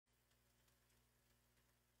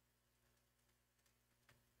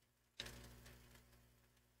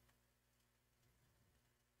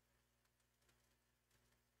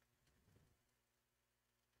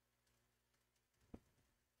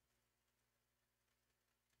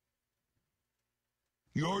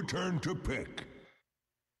Your turn to pick.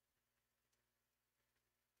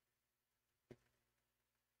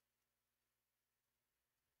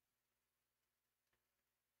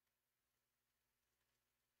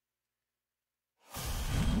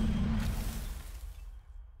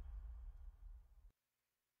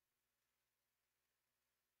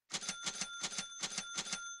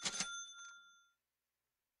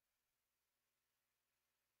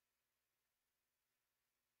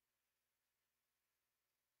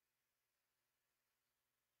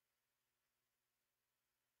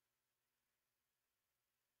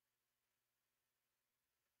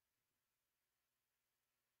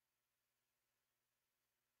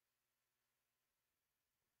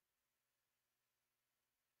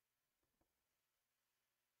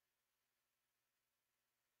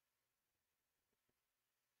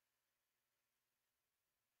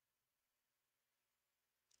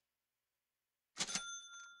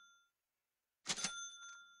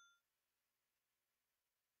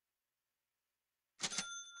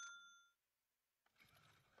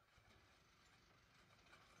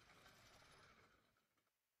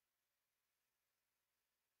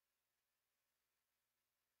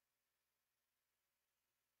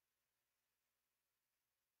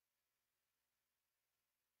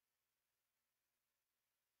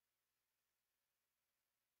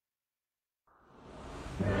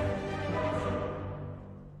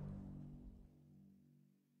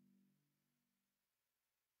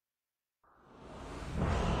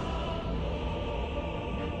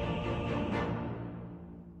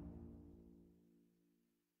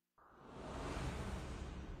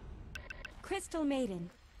 Crystal Maiden.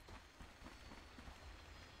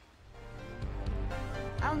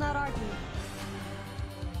 I'll not argue.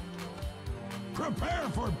 Prepare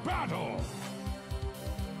for battle!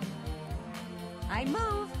 I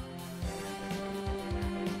move.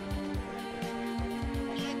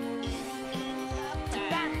 To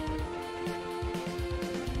battle.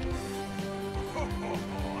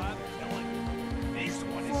 I'm telling you, this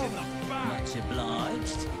one is in the bag. Much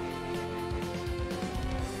obliged.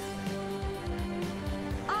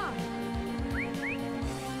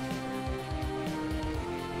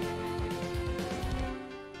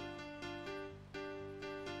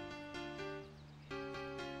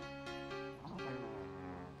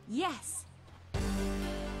 Yes.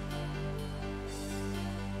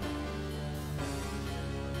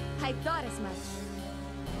 I thought as much.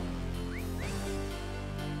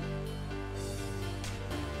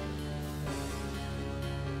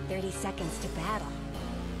 "30 seconds to battle."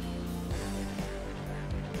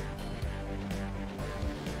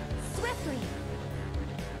 Swiftly.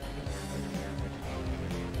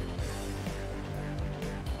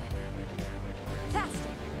 Faster.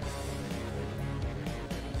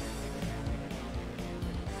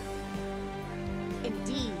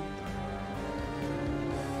 Indeed.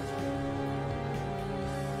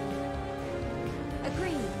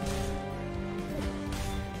 Agreed.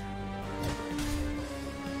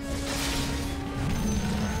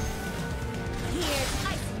 Here's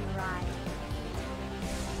icing ride.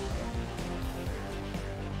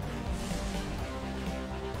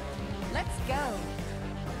 Let's go.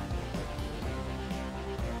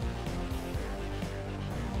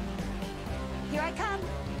 Here I come.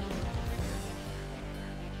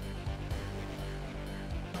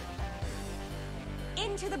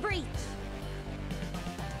 Into the breach.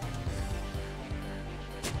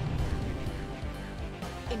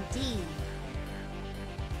 Indeed.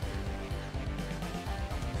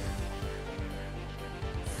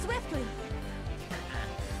 Swiftly.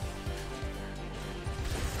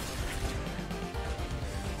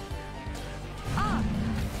 Ah.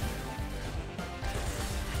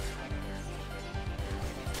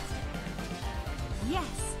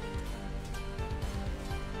 Yes.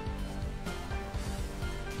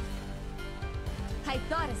 I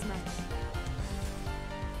thought as much.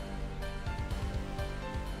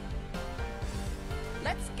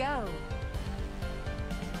 Let's go.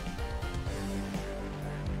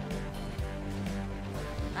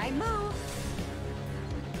 I move.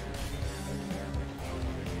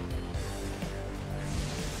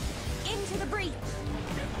 Into the breach.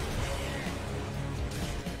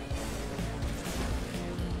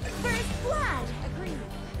 First blood. Agreed.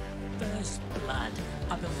 First blood.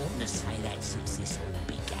 I've been wanting to say that since this all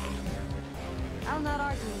began. I'll not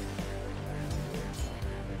argue.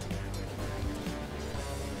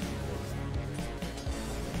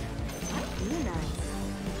 Be nice.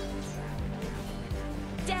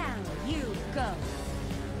 Down you go.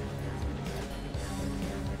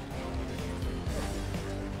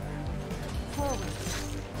 Forward.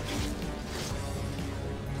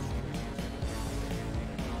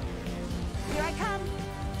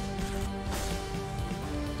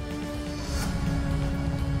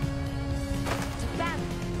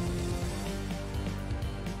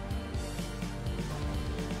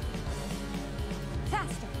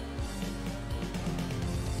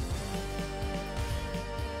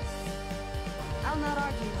 not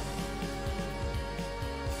argue.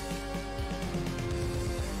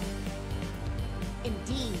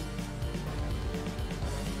 Indeed.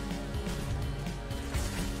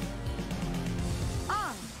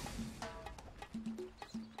 On.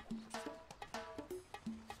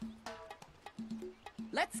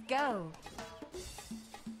 Let's go.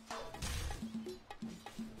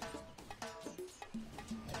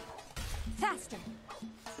 Faster.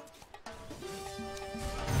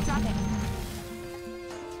 Drop it.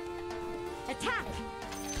 Attack.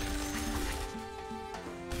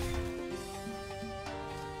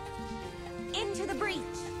 Into the breach.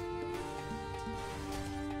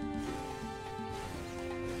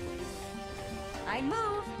 I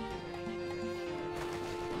move.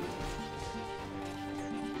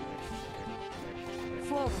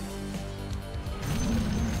 Forward.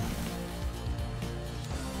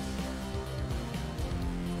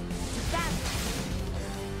 To battle.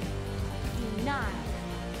 Deny.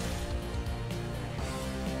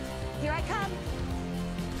 Here I come.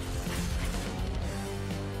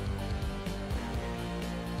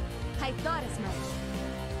 I thought as much.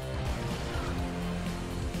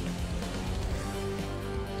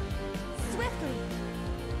 Swiftly.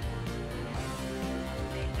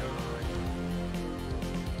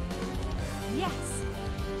 Yes.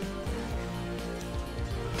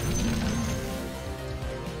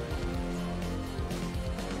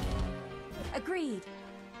 Agreed.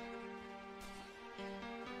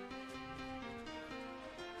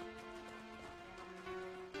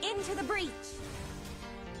 Into the breach.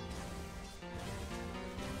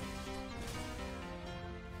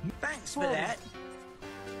 Thanks for that.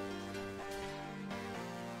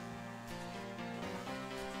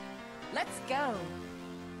 Let's go.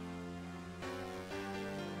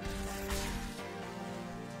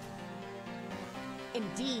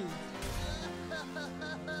 Indeed.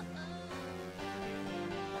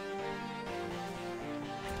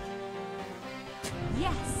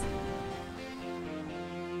 Yes.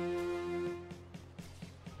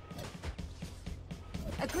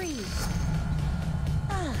 Agreed.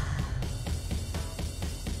 On.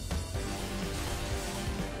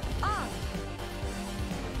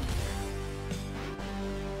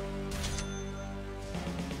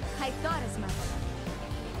 I thought as much.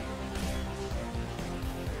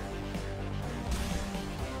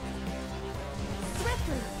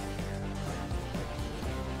 Swiftly.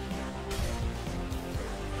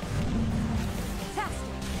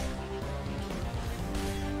 Faster.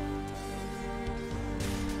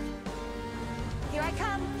 Here I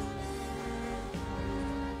come.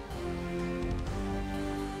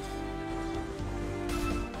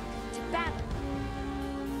 To battle.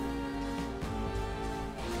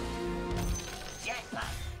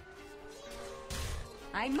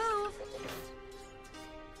 I move.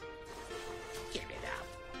 Give it up.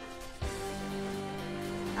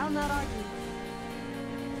 I'll not argue.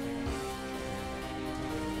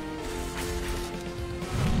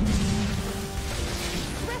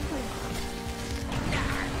 Swiftly.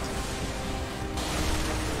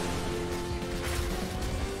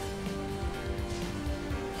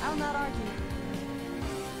 I'll not argue.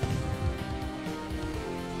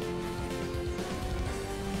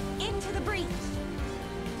 Into the breach.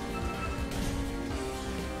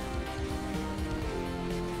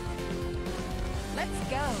 Let's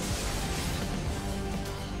go.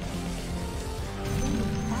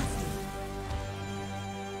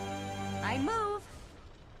 I move.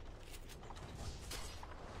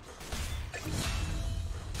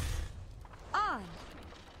 On.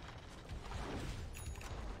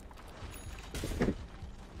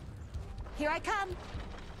 Here I come.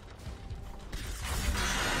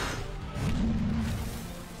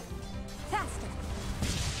 Faster.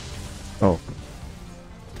 Oh.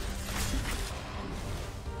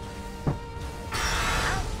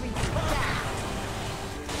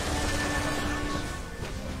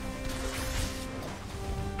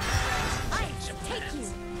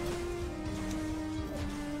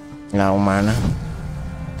 Nào mà nó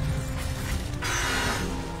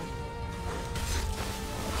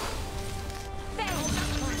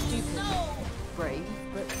Brave,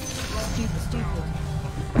 but stupid.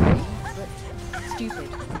 Brave, but stupid.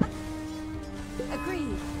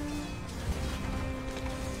 Agreed.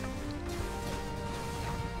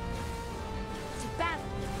 To battle.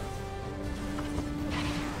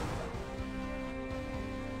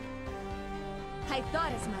 I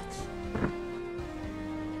thought as much.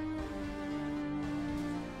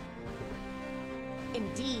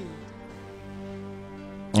 Indeed.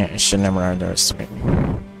 yeah, should never underestimate.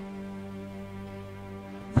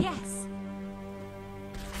 Yes.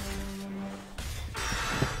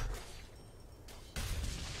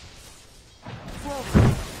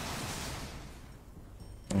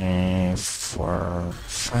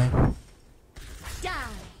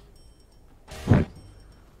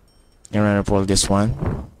 You're gonna pull this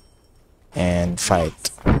one and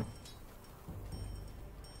fight.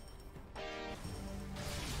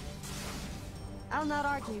 I'll not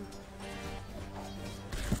argue.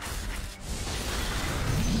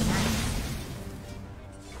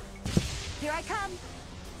 Here I come.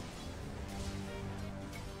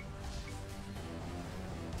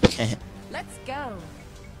 Let's go.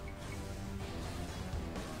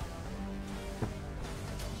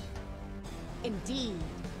 Indeed.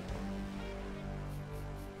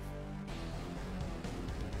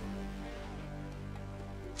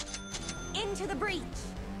 Into the breach.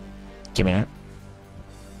 Give me that.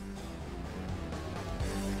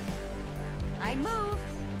 I move.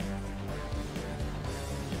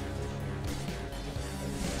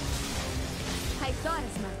 I thought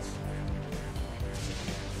as much.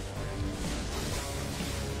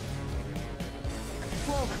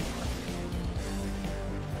 Forward.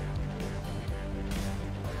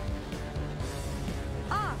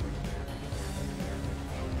 Ah.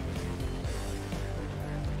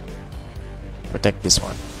 Protect this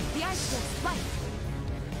one. The ice will spike.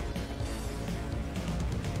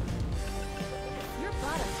 Your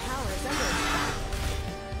bottom tower is under attack.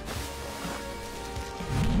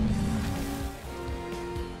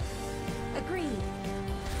 Agreed.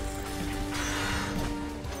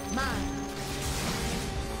 Mine.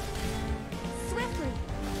 Swiftly.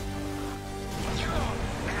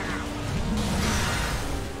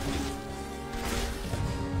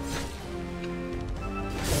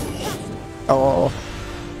 Oh.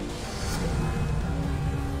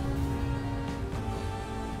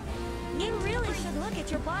 You really should look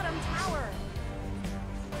at your bottom tower.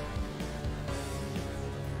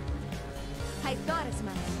 I thought as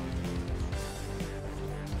much.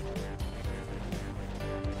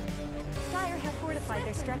 Dire have fortified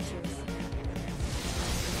their structures.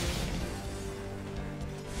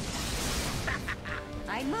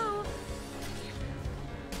 I move.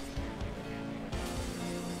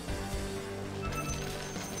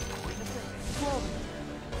 Forward.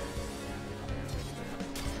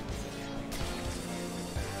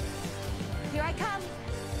 Here I come.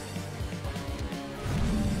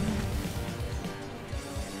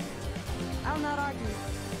 I'll not argue.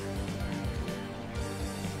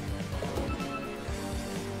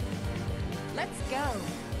 Let's go.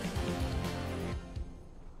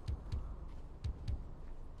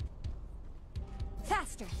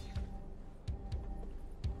 Faster.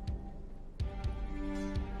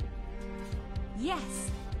 Yes.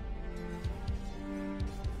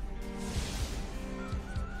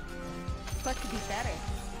 What could be better?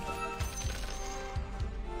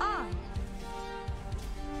 On.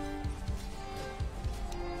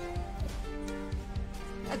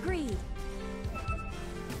 Agreed.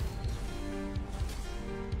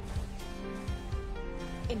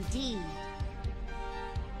 Indeed.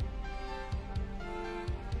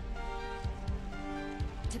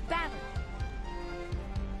 To battle.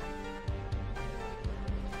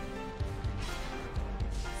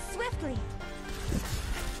 Swiftly.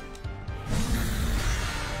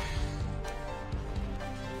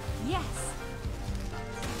 Yes.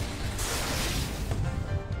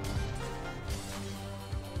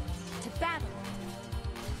 To battle.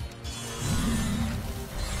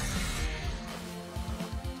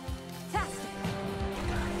 Faster.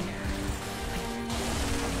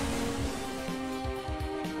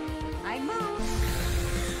 I move.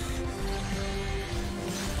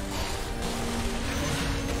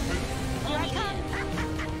 Here I come.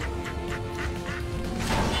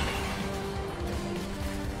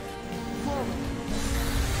 Forward.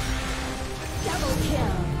 Double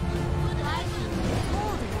kill. I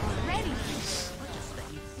hold it already.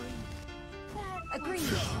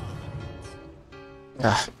 Agreed.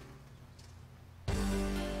 Ah.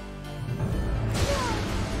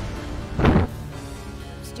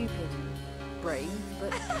 Stupid. Brave,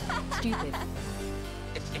 but stupid.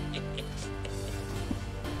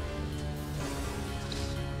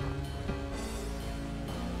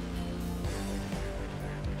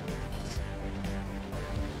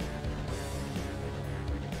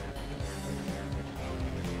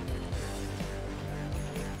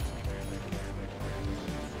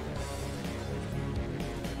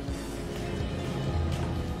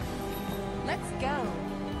 Let's go.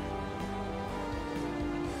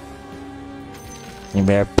 You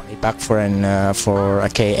better pay back for a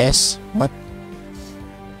KS. What?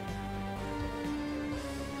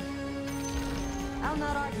 I'll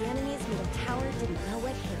not argue. The enemy's middle tower didn't know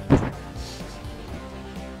what hit.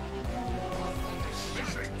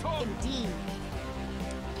 Indeed.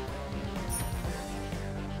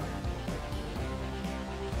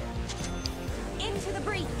 Into the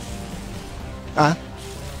breach. Ah?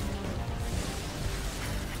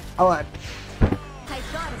 Oh, what? I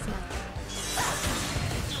thought as much.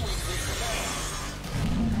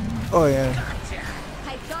 Oh, yeah.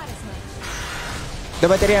 I thought as much. The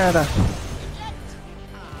baterya na to.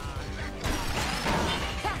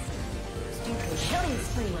 Stupid. Killing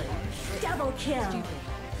spree. Double kill.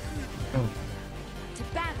 Oh. To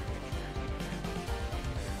battle.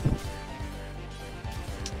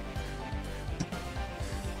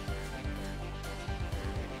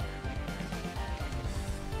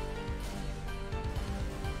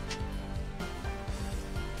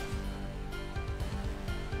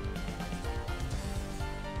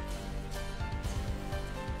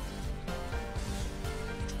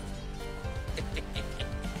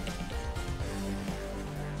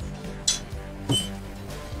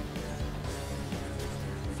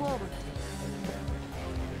 Forward.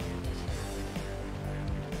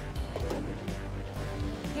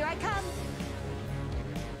 Here I come.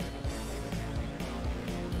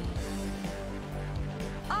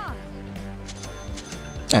 On.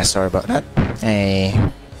 Ah, sorry about that. Hey.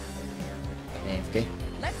 Okay.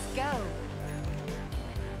 Let's go.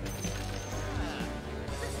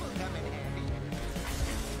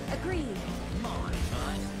 Agreed.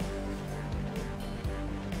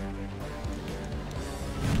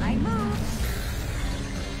 I move.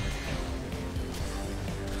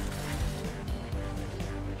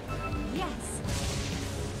 Yes.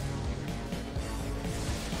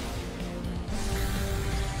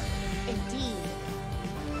 Indeed.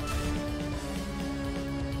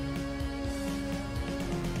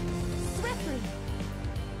 Swiftly.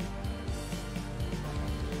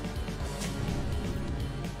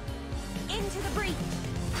 Into the breach.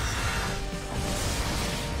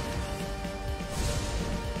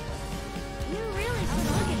 You really should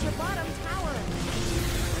look at your bottom tower.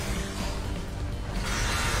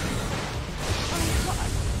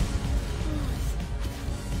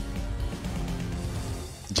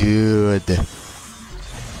 Dude.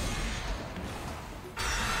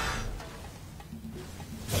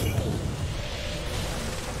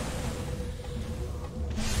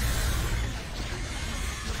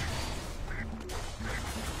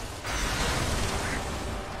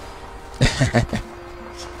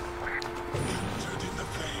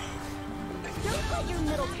 Don't let your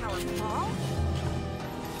middle tower fall.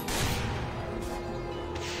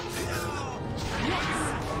 Yes.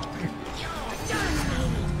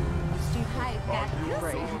 Dominating. Stupid. That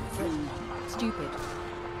Brave, but stupid.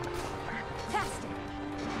 Faster.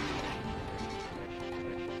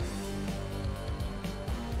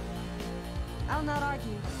 I'll not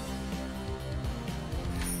argue.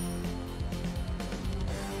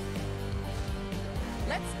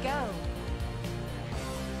 Let's go.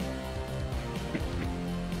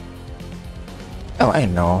 Oh, I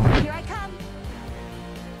know. Here I come.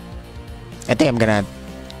 I think I'm gonna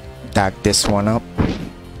tag this one up.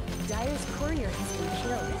 Dyer's courier has been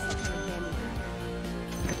killed. This will come in handy.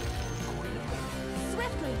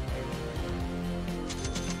 Swiftly.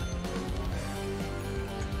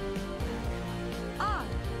 On.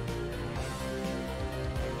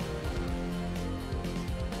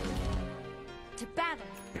 To battle.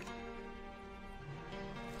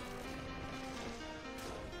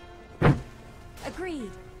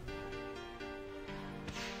 Agreed.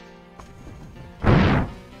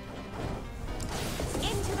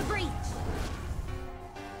 Into the breach.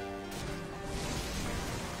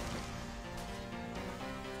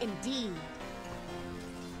 Indeed.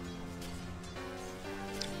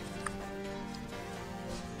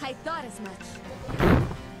 I thought as much.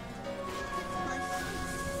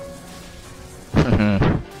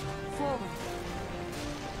 Forward.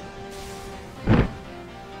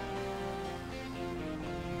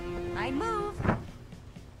 I move.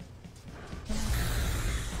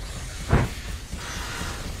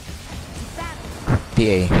 Battle.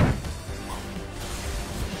 PA.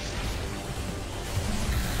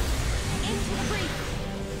 Into the breach.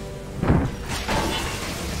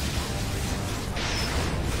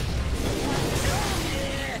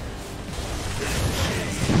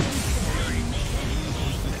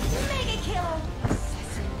 Mega kill.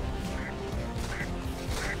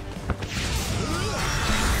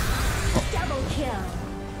 Double kill.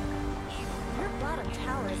 Your bottom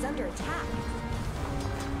tower is under attack.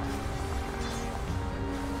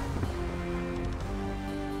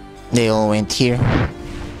 They all went here.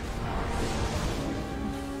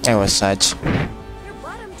 That was such. Your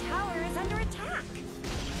bottom tower is under attack.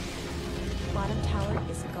 Bottom tower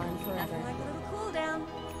is gone forever. Nothing like a little cooldown.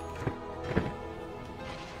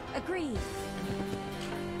 Agreed.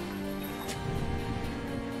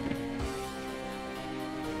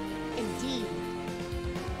 Indeed.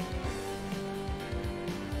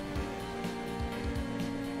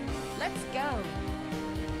 Let's go.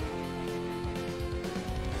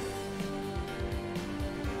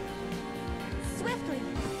 Swiftly.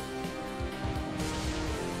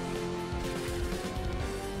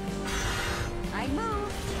 I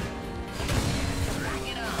move. Bring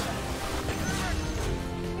it on.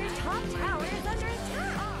 Your top tower is under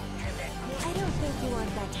attack. I don't think you want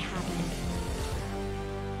that to happen.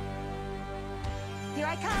 Here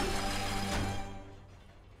I come.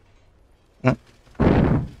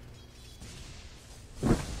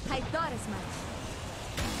 I thought as much.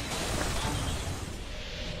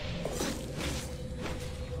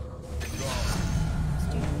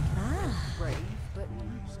 Stupid. Ah, Brave, but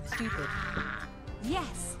stupid.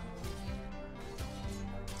 yes.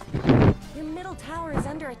 Your middle tower is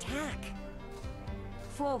under attack.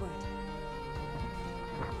 Forward.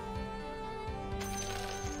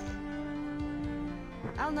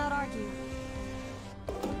 I'll not argue.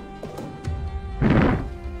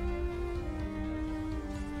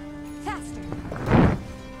 Faster.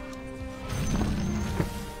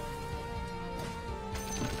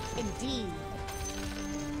 Indeed.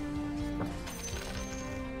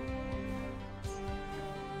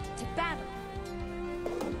 To battle.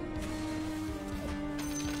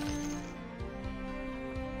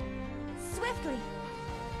 Swiftly.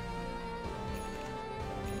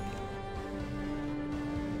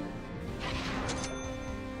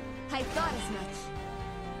 I thought as much.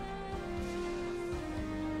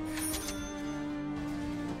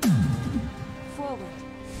 Forward.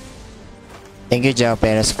 Thank you, Jao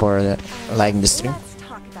Perez, for liking the stream. Let's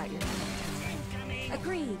talk about your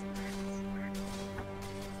agreed.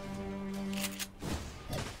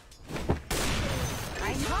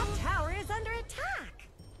 My top tower is under attack.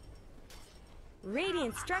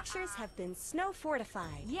 Radiant structures have been snow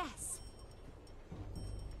fortified. Yes.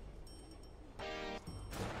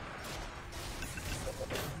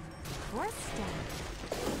 Fourth step.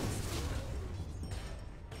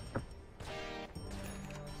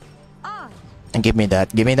 On. And give me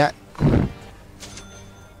that. Give me that.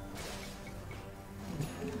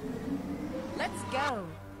 Let's go.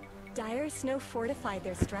 Dire snow fortified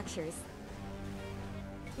their structures.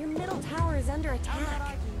 Your middle tower is under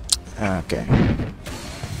attack. Okay.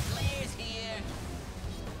 Players here.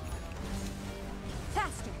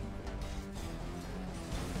 Faster.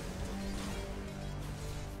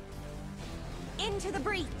 Into the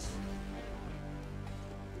breach.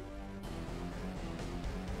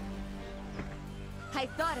 I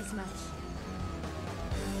thought as much.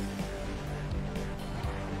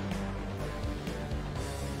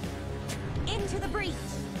 Into the breach.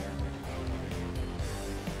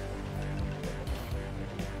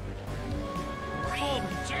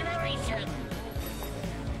 Regeneration.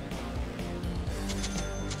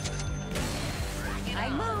 I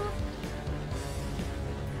move.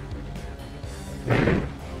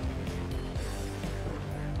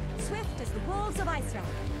 Swift as the wolves of Aswel.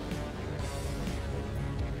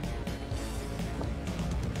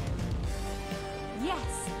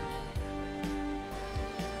 Yes.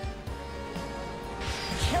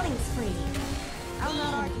 Killing spree. I'll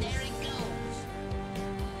not argue. There it goes.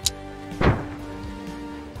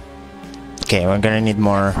 Okay, we're gonna need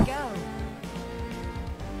more. Go.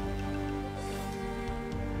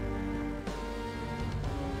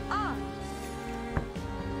 On.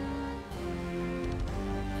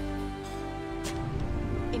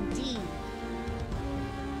 Indeed.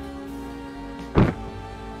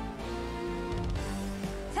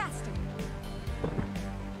 Faster.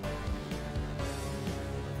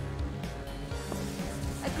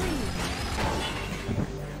 Agreed.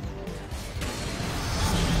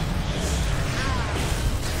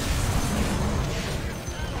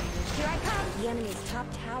 Here I come. The enemy's top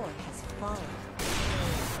tower has fallen.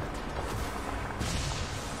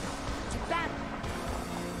 To battle.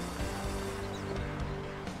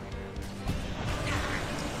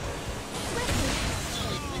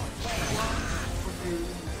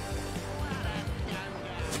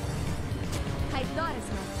 I thought as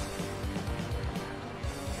much.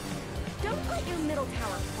 Don't let your middle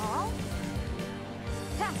tower fall.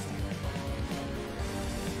 Faster.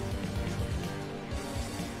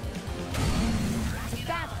 To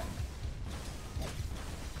battle.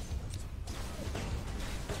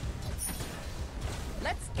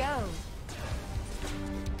 Let's go.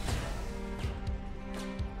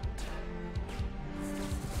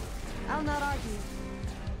 I'll not argue.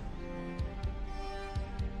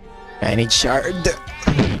 I need shard.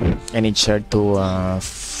 I need shard to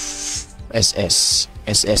SS.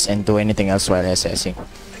 SS and do anything else while SSing.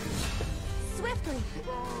 Swiftly.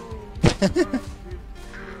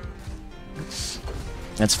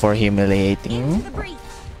 That's for humiliating. Into the breach.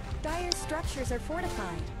 Dire towers are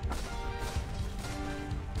fortified.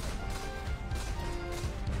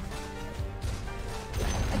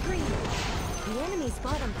 Agreed. The enemy's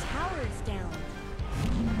bottom tower is down.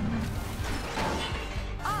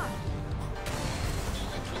 Ah!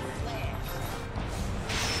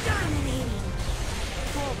 Dominating!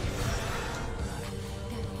 Forward.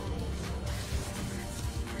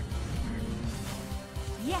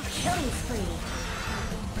 Yeah, killing spree.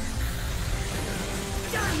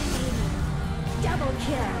 Dominating! Double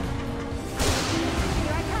kill!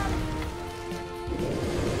 Here I come!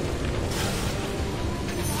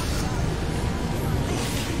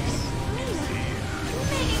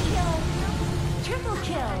 Mega kill! Triple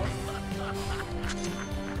kill!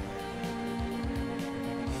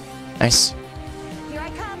 Nice. Here I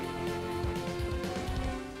come!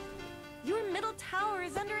 Your middle tower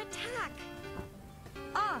is under attack!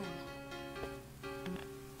 On!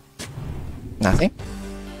 Nothing.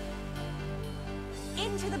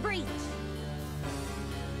 Into the breach!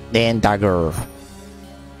 Then dagger.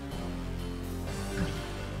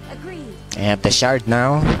 Agreed! I have the shard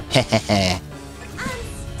now.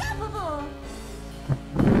 Unstoppable!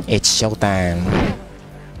 It's showtime.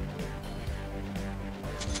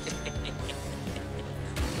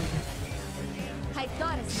 I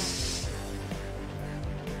thought as much.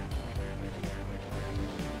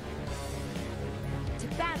 To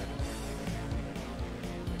battle!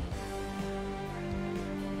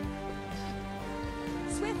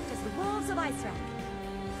 Swift as the wolves of Aswel.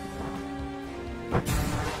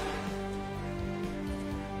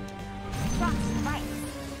 Rocks and bites.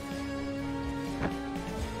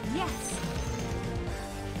 Yes.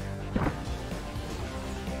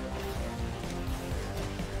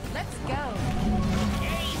 Let's go.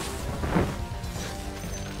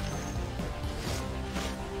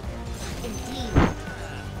 Indeed.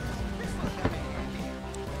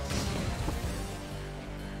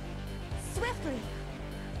 Swiftly.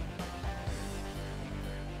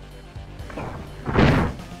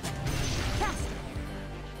 Cast.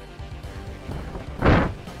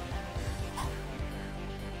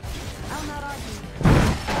 I'll not argue.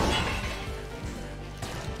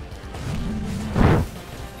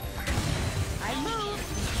 I move.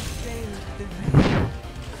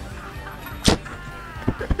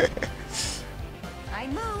 I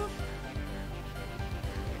move.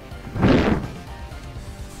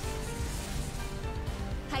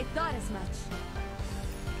 I thought as much.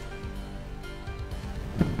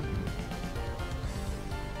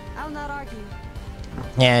 I'll not argue.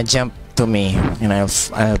 Yeah, jump to me and I'll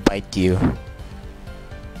bite you.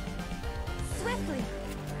 Swiftly.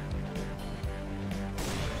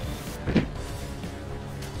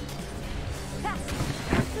 Fast.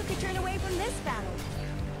 Who could turn away from this battle?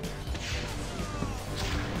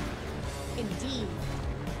 Indeed.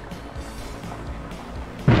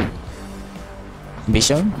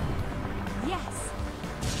 Vision? Yes.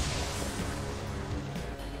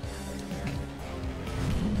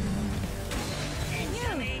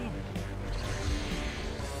 Incoming!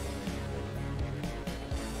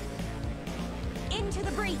 Into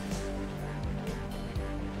the breach.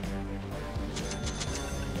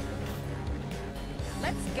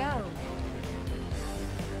 Let's go.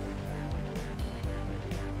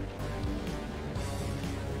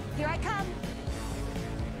 Here I come.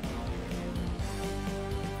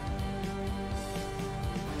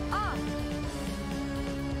 On.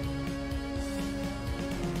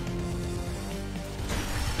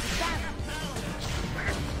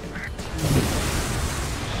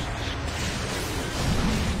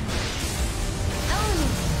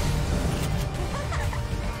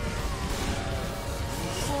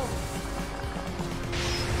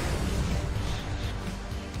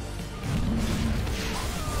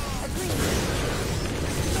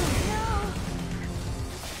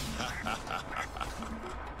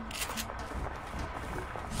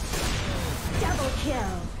 Double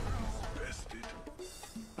kill.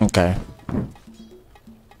 Okay.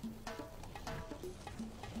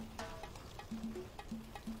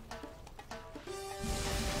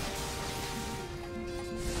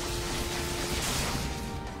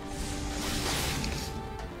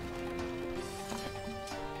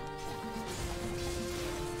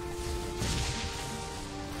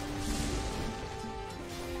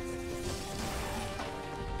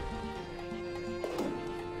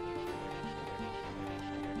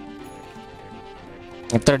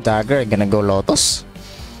 After dagger, I'm gonna go Lotus.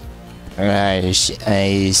 I didn't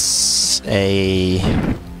see that.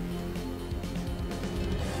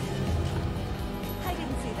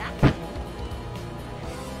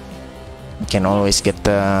 can always get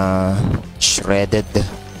shredded.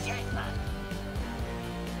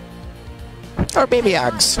 or baby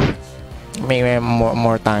Ags? Maybe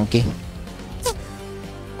more tanky.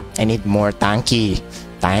 I need more tanky.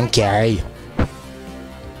 Tanky.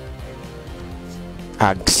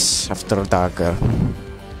 Ags after dagger.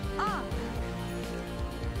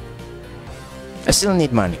 I still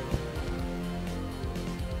need money.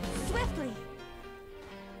 Swiftly.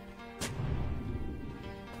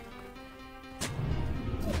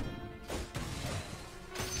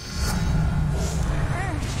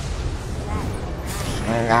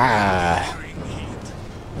 Ah.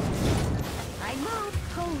 I move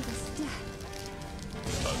cold as death.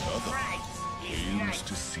 Aims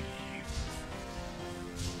to see.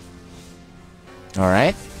 All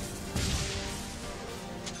right.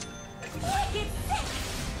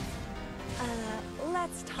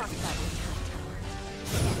 Let's talk about your top tower.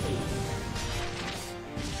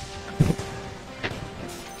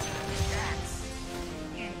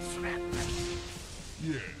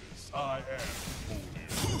 Yes, I am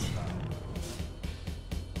holding power.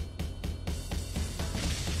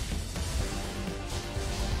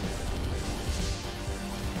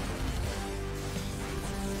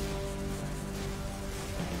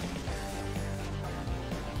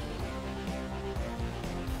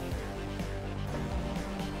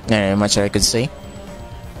 Not much I could say.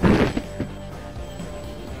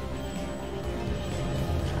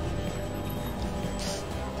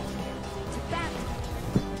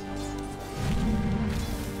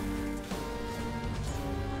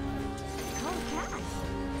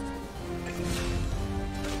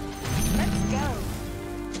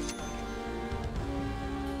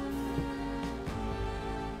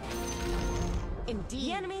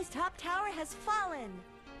 The enemy's top tower has fallen.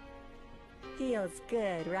 Feels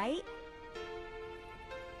good, right?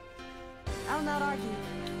 I'll not argue.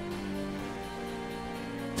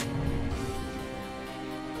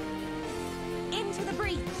 Into the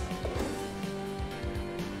breach.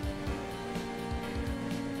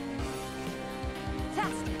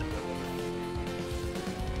 Faster.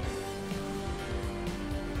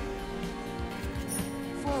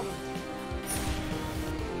 Forward.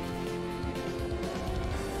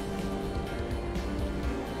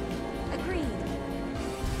 Agreed.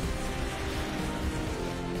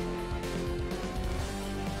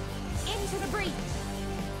 Into the breach.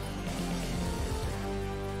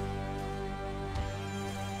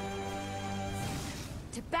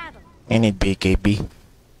 To battle. I need BKB.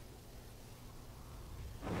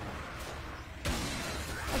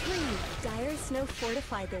 Agreed. Dire snow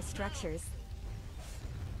fortified their structures.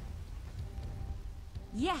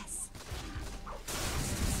 Yes.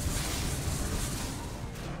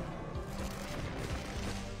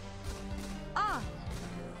 Ah.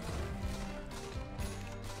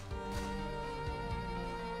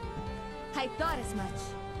 I thought as much.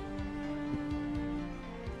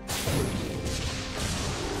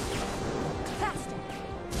 Faster.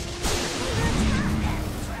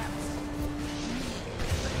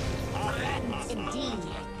 Indeed.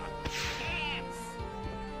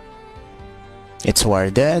 It's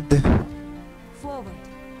warded. Forward.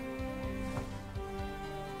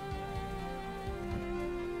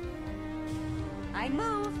 I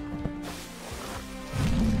move.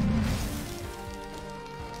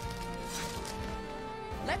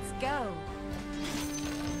 Let's go.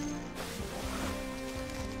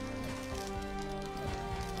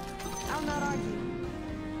 I'll not argue.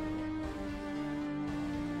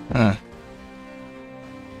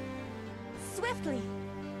 Swiftly.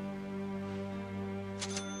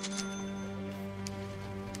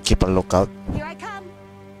 Keep a lookout. Here I come.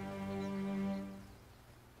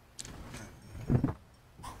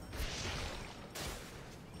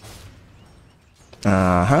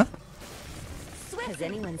 Uh-huh. Has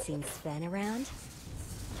anyone seen Sven around?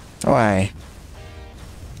 Why?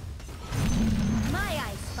 My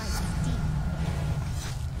eyes spike deep.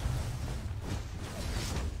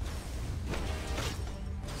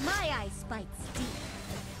 My eyes spikes deep.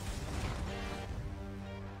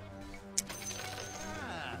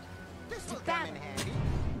 To battle.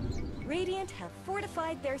 Radiant have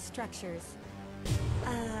fortified their structures.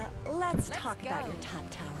 Let's talk about your top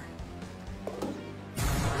tower.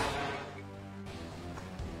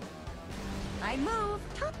 I move.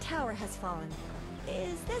 Top tower has fallen.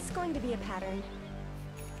 Is this going to be a pattern?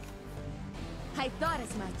 I thought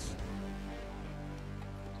as much.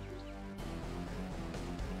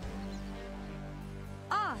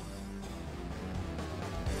 On.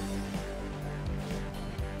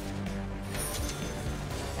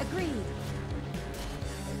 Agreed.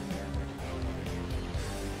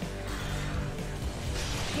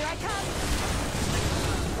 Here I come.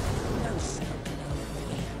 No smoke, no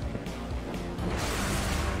way.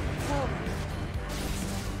 Forward.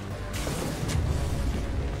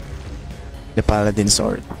 the paladin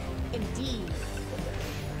sword. Indeed.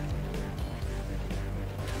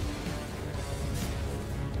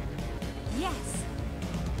 Yes.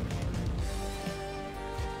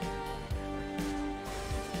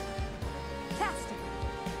 Faster.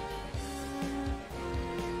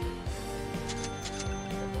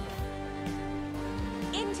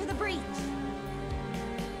 Into the breach.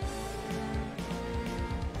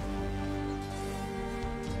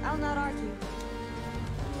 I'll not argue.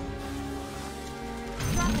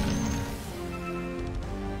 Drop it.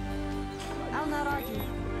 I'll not argue.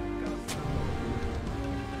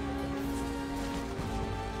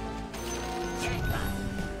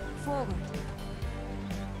 Forward.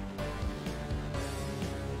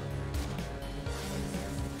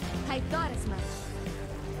 I thought as much.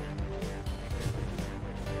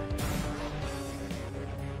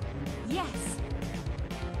 Yes.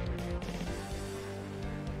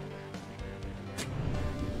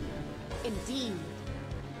 Indeed.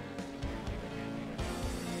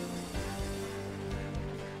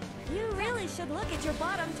 You really should look at your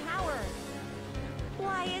bottom tower.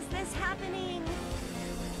 Why is this happening?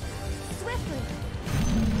 Swiftly.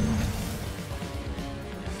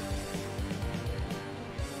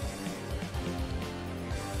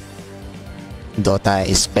 Dota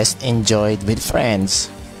is best enjoyed with friends.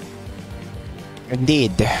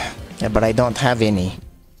 Indeed, but I don't have any.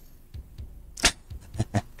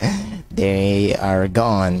 They are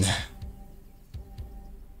gone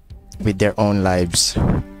with their own lives.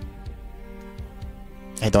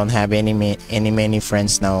 I don't have many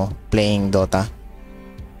friends now playing Dota.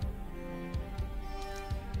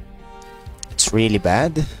 It's really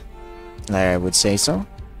bad, I would say so.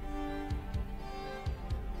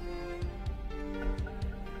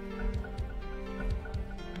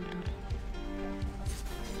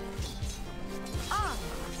 Ah.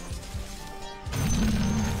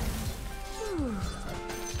 Whew.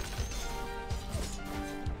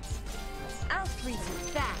 I'll freeze you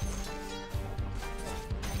fast.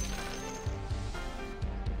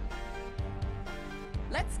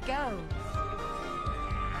 Let's go.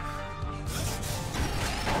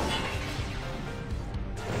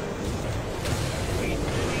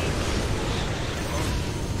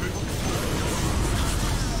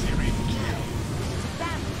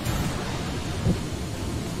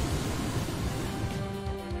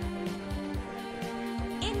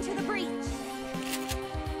 Into the breach.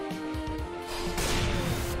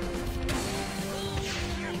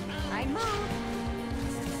 I move.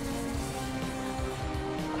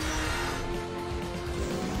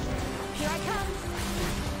 Here I come.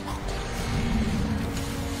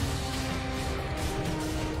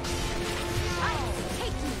 I'll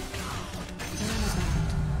take you.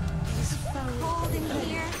 Is it so cold in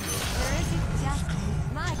here? Or is it just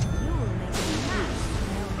my fuel making nice?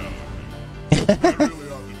 I really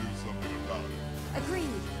ought to do something about it.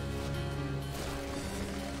 Agreed.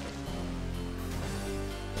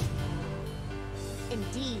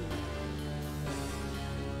 Indeed.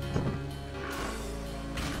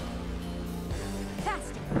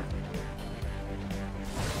 Faster.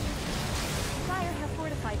 Fire have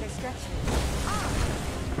fortified their structures.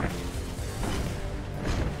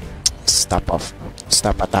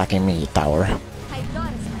 Stop attacking me, tower. I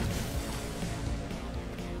thought as much.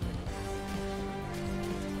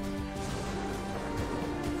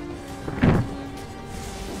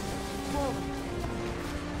 Forward.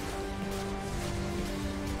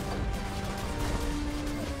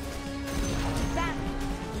 Battle.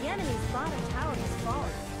 The enemy's bottom tower has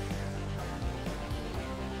fallen.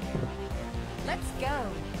 Let's go.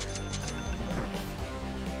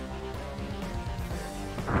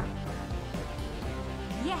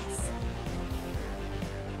 Yes.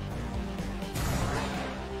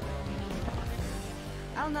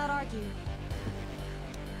 I'll not argue.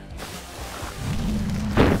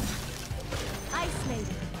 Ice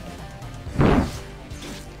Maiden.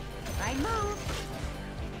 I move.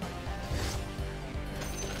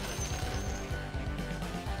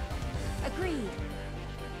 Agreed.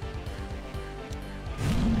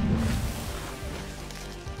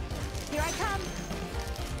 Here I come.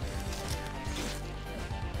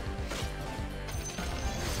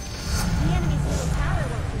 The enemy's little tower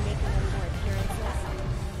won't be making any more appearances.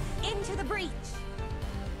 Into the breach.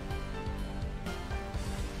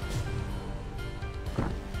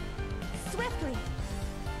 Swiftly.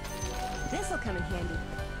 This'll come in handy.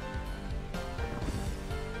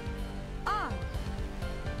 On.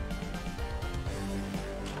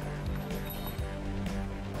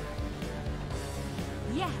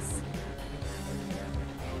 Yes.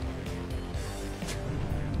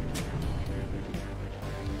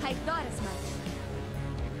 I thought as much.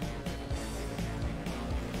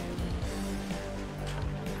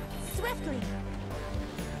 Swiftly!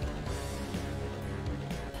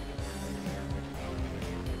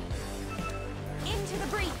 Into the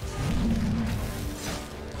breach!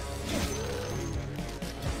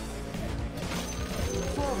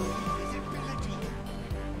 Forward!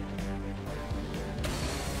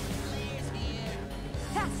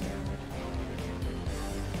 Faster!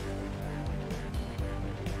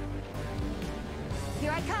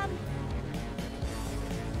 Here I come!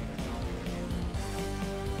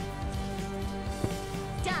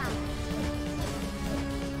 Down!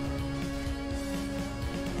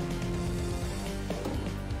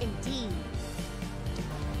 Indeed.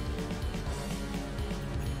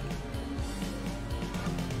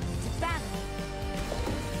 To battle!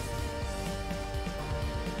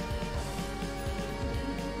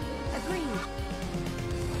 Agreed.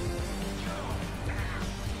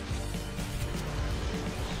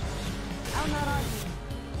 I'll not argue.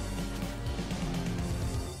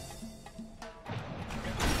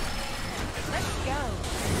 Let's go.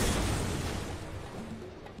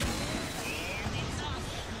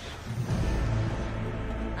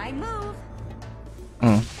 I move.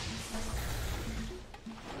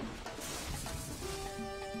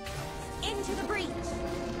 Into the breach.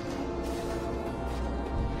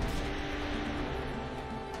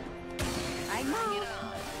 I move.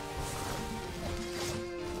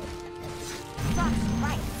 Fox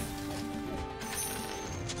right.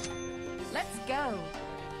 Let's go.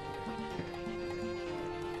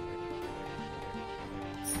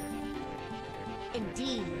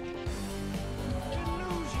 Indeed.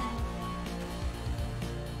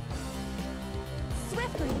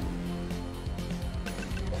 Swiftly.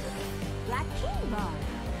 Black King Bar.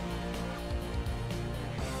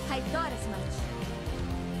 I thought as much.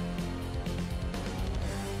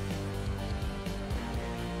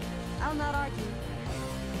 I'll not argue.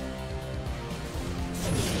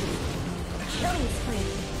 Killing spree.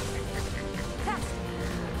 Fast.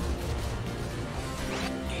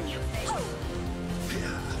 In your face. Oh.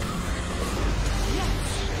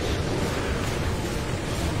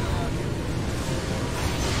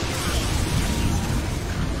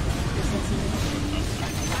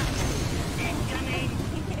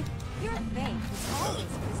 Your bank is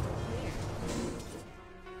always crystal clear.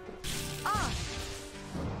 Ah!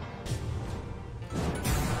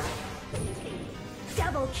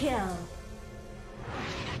 Double kill!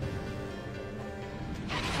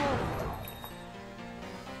 Forward.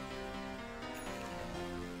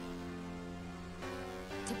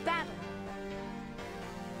 To battle!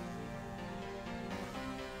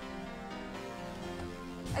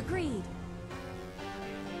 Agreed.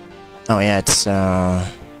 Oh yeah, it's Here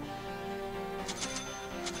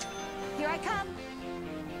I come.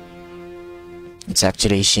 it's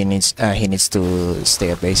actually he needs to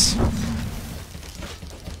stay at base.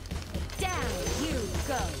 Down you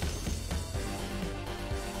go.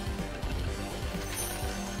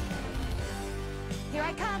 Here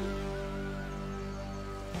I come.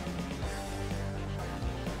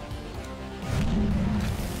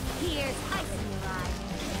 Here's ice in your eye.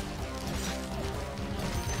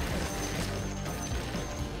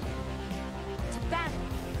 To battle.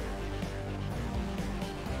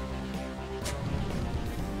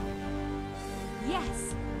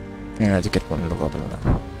 Yes. Yeah, dikit po dulu ko pala.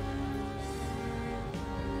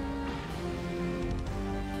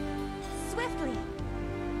 Swiftly.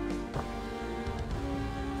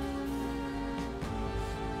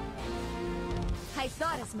 I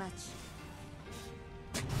thought as much.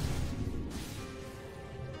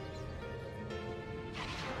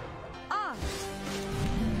 On.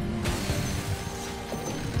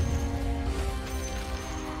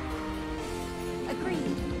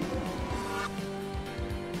 Agreed.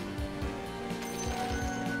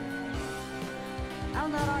 I'll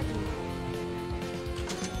not argue.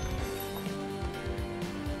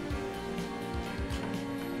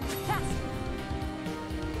 Fast.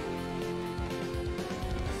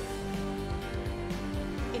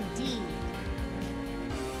 Indeed.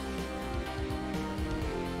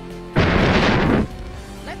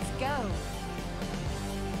 Let's go.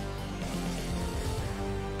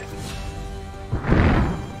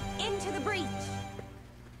 Into the breach.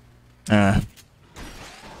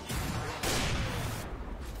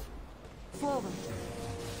 Forward.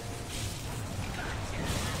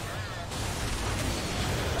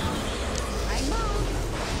 I move.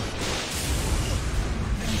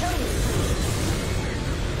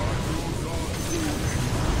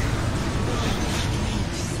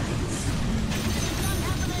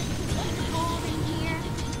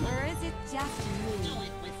 Or is it just me?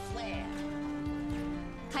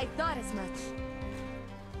 I thought as much.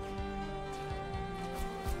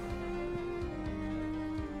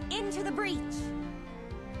 Into the breach.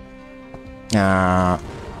 Ah,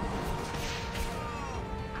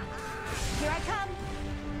 Here I come.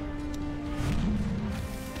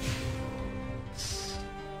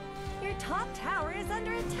 Your top tower is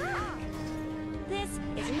under attack. This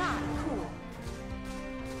is not cool.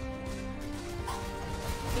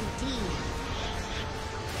 Indeed.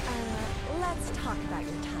 Let's talk about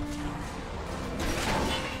your top tower.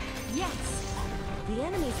 Yes. The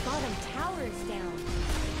enemy's bottom tower is down.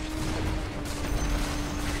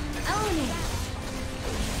 Own it.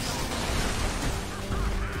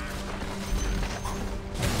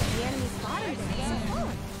 The enemy's bottom tower is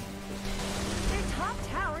fallen. Their top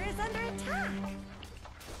tower is under attack.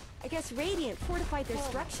 I guess Radiant fortified their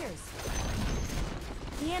structures.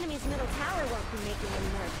 The enemy's middle tower won't be making any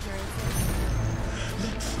more appearances.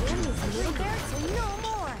 The enemy's middle barracks are no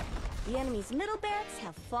more. The enemy's middle barracks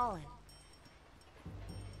have fallen.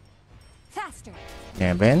 Faster.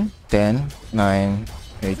 11, 10, 9,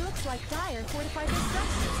 8. It looks like Dire fortified their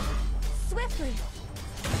structures. Swiftly.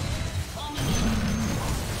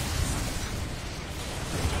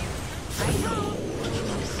 I know.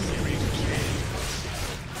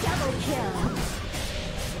 Double kill.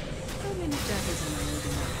 How many daggers am I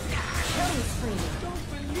holding up? Killing spree. Don't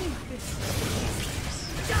believe this.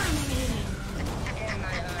 Dominating.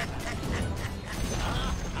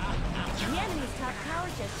 The enemy's top tower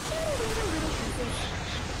just shattered into little pieces.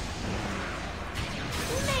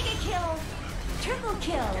 Mega kill. Triple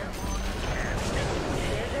kill. There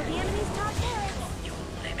go the enemy's top barracks.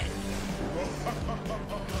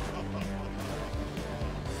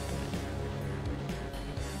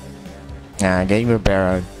 Nah, gave your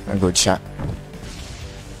barrel a good shot.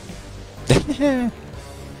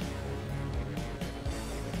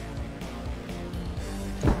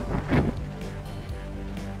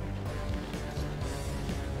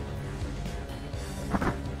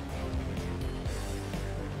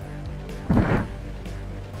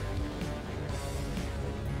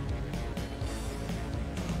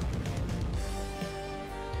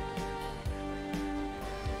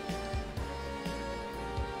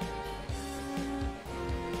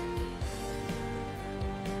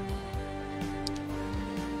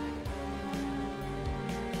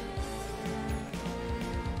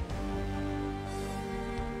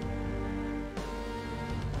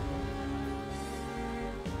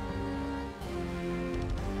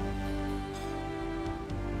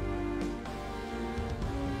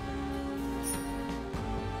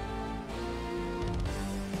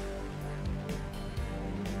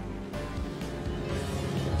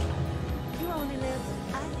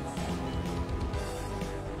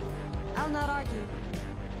 I'll not argue.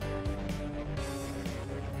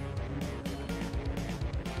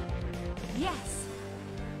 Yes.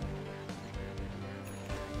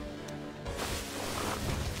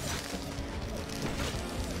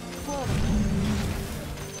 Forward.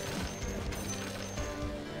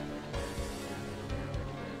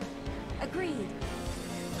 Agreed.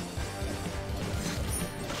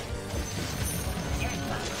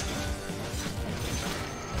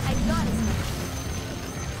 I got it.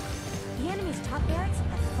 The enemy's top barracks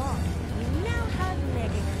have fallen. We now have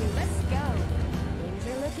mega crew. Let's go. Things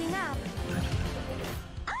are looking up.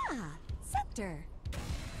 Ah, Scepter.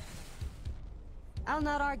 I'll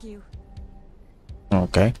not argue.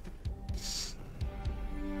 Okay.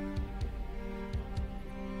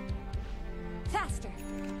 Faster.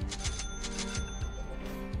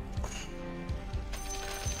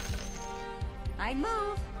 I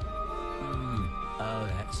move. Oh,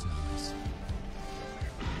 that's nice.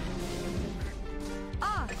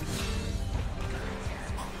 Ah.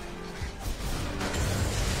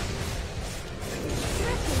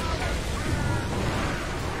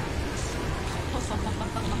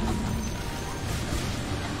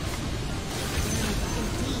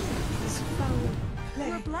 Indeed, this foe.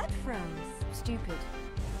 Your blood froze. Stupid.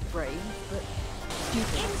 Brave, but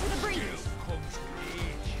stupid. Into the breach. Comes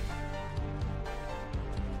rage.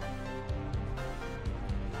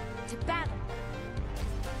 To battle.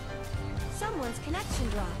 Someone's connection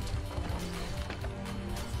dropped.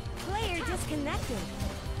 Player disconnected.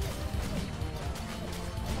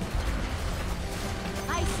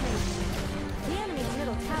 Ice Maiden. The enemy's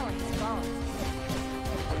middle tower has fallen.